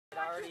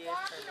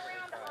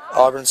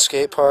Auburn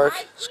Skate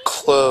Park is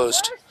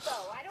closed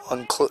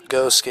on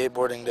Go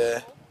Skateboarding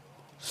Day.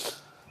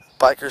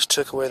 Bikers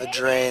took away the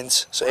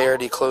drains, so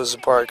ARD closed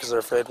the park because they're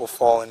afraid we'll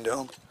fall into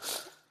them.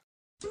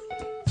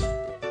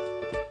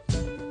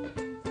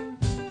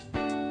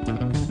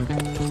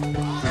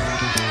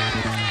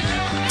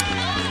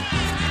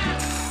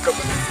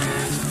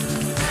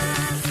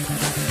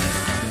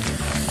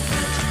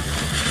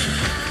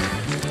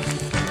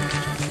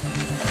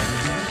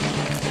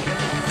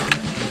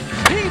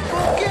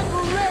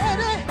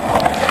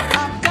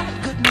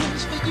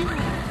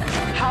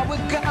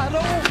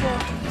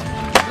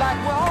 Like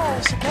we're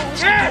all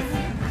supposed to do.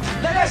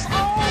 Let us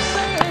all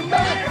say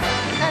amen,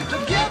 and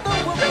together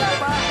we'll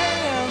clap our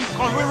hands,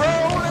 'cause we're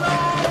rolling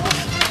on,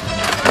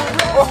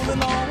 we're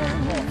rolling on,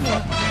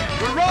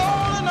 we're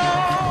rolling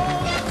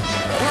on,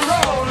 we're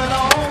rolling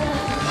on.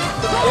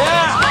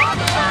 Yeah. It's hard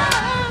to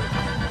climb,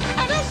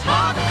 and it's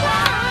hard to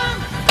climb,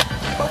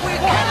 but we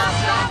cannot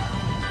stop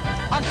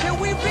until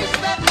we reach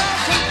that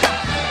mountain top.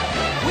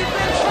 We've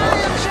been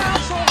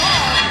trying so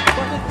hard,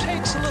 but it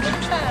takes a little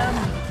time.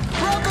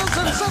 Brothers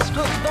and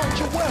sisters, don't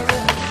you worry.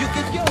 You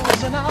get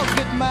yours and I'll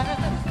get mine.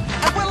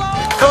 And we'll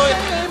all say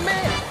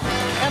amen.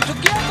 And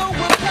together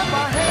we'll clap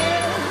our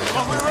hands.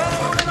 But we're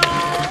rolling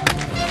on.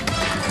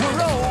 We're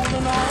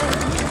rolling on.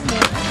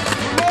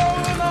 We're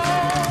rolling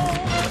on.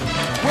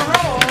 We're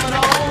rolling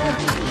on.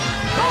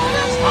 Oh,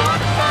 it's hard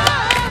to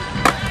climb.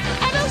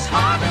 And it's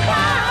hard to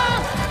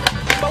climb.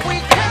 But we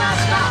cannot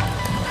stop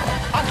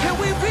until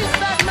we reach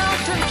that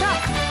mountain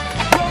top.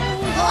 Roll,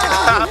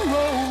 roll,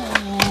 roll.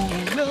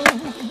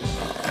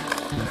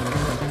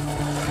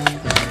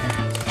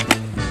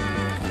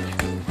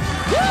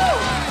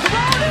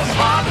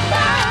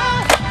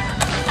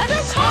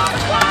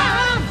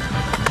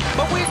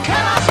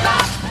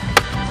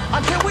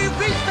 Until we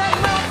reach that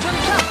mountain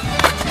top,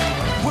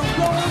 we're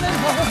rolling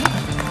home.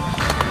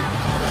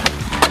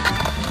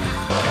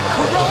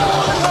 We're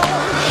rolling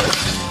home.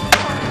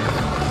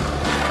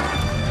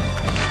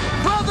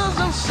 Brothers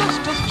and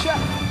sisters,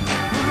 check.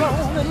 We're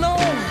rolling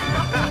on.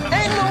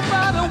 Ain't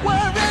nobody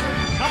worried.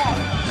 Come on.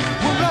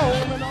 We're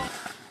rolling on.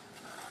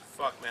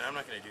 Fuck, man, I'm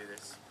not gonna do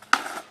this.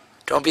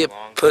 Don't be a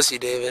pussy,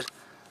 David.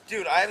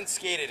 Dude, I haven't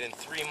skated in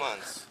 3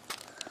 months.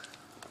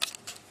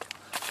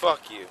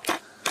 Fuck you.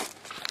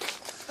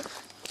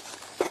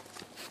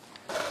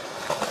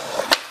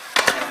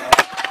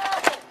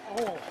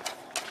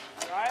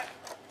 Alright?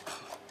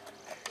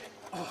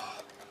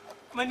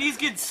 My knee's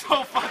getting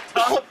so fucked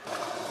up.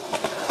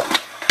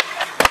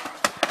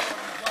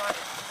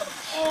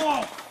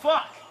 Oh,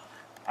 fuck.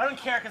 I don't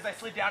care because I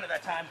slid down at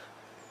that time.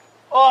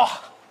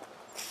 Oh,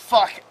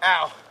 fuck.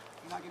 Ow.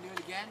 You're not gonna do it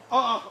again?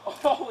 Oh,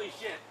 holy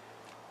shit.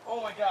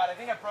 Oh my god, I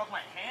think I broke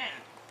my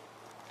hand.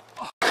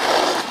 Oh.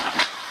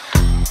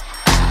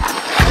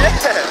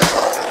 Yeah.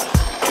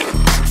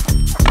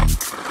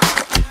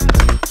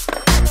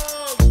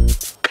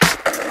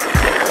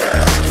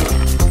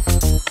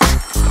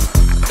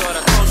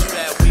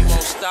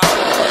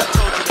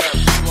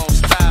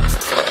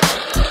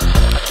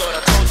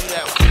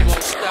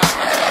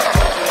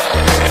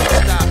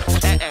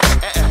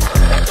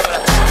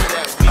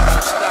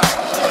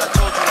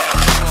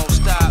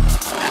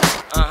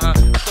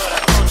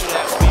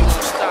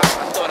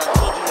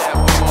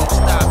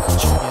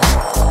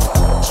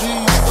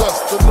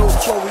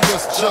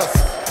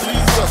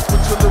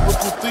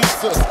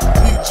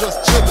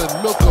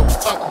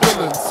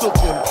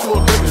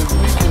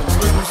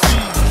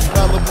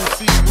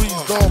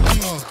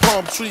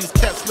 Trees,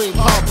 cats named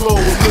Pablo,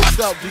 and milked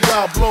out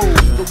Diablo,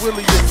 the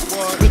williest,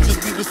 bitches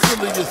be the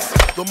silliest,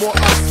 the more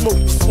I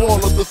smoke, the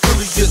smaller the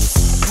silly gets.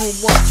 Room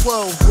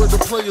 112, where the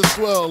players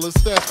dwell, and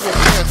staff with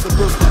cash and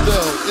birth the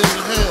Dell.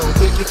 Inhale,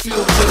 make you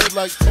feel good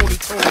like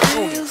Tony.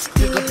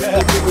 Get up in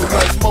the middle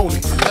like Moni.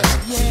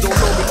 She don't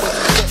know me, but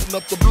she's setting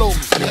up to blow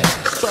me.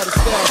 Try to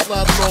style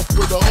sliding off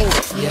with a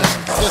homie.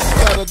 Just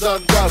gotta,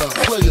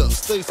 player,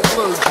 stay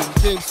splurging.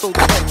 Game so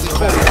tight, they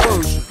call it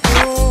version.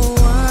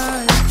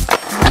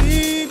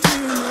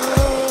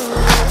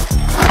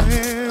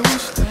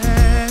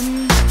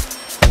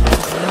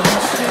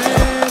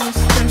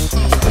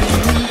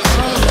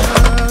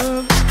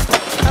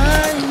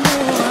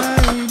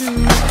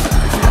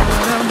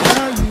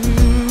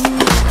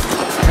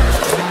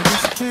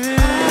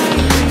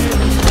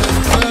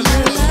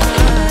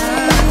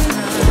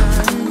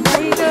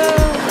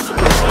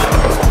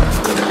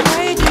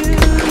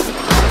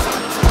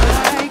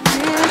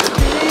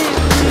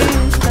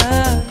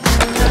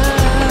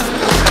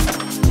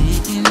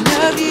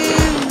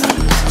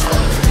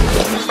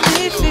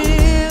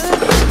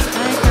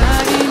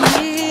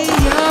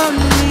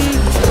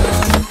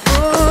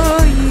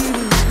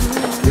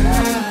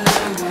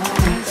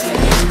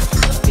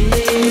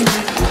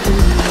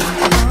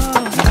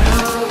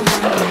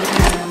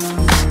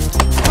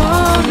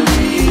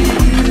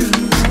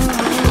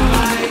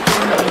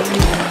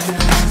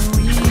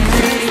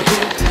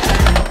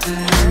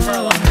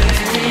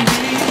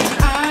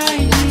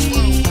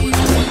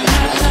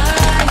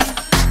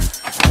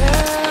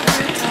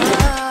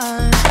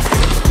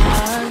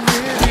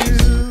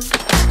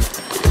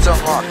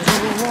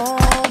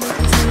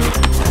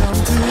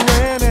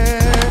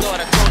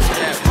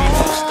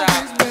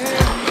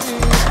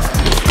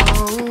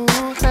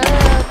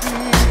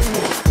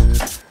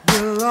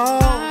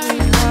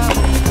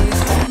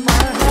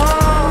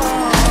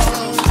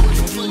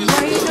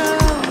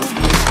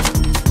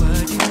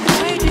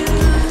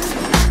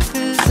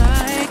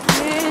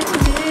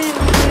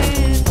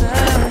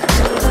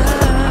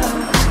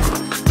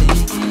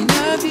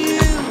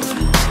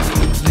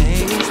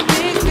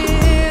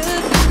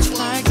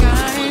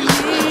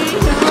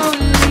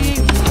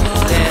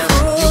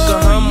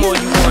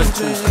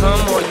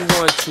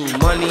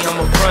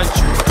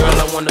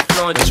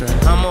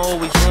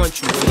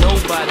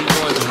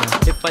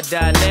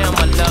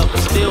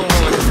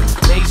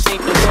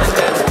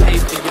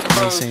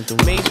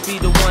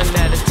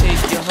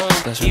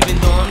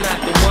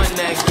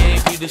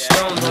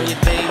 stones on your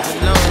days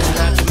alone.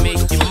 I can make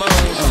you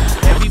moan.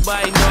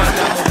 Everybody know I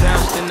got more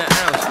bounce than the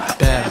ounce.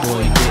 Bad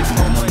boy, get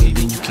more money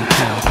than you can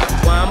count.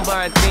 Why I'm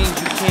buying things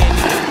you can't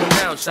even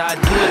pronounce. I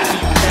do it to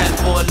you, cat,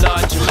 for a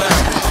large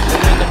amount. And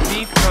when the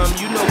beef come,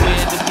 you know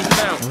where to be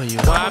found.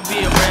 Why I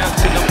be around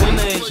till the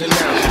winner is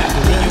announced?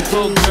 Then you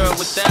go, girl,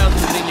 with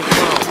thousands in your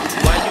phone.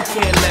 Why you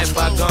can't let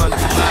bygones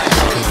be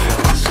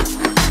bygones?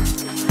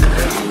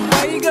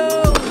 Where you go?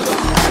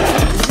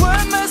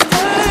 What must I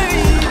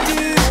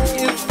do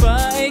if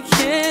I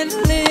can't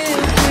live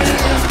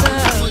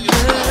without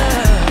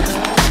love?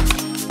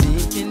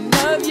 Thinking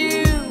of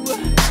you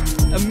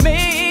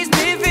amaze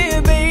me,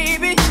 feel,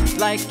 baby,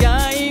 like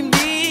I'm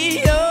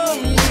the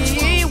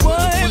only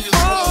one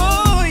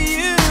for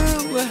you.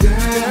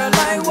 Girl,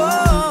 I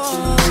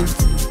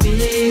won't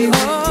be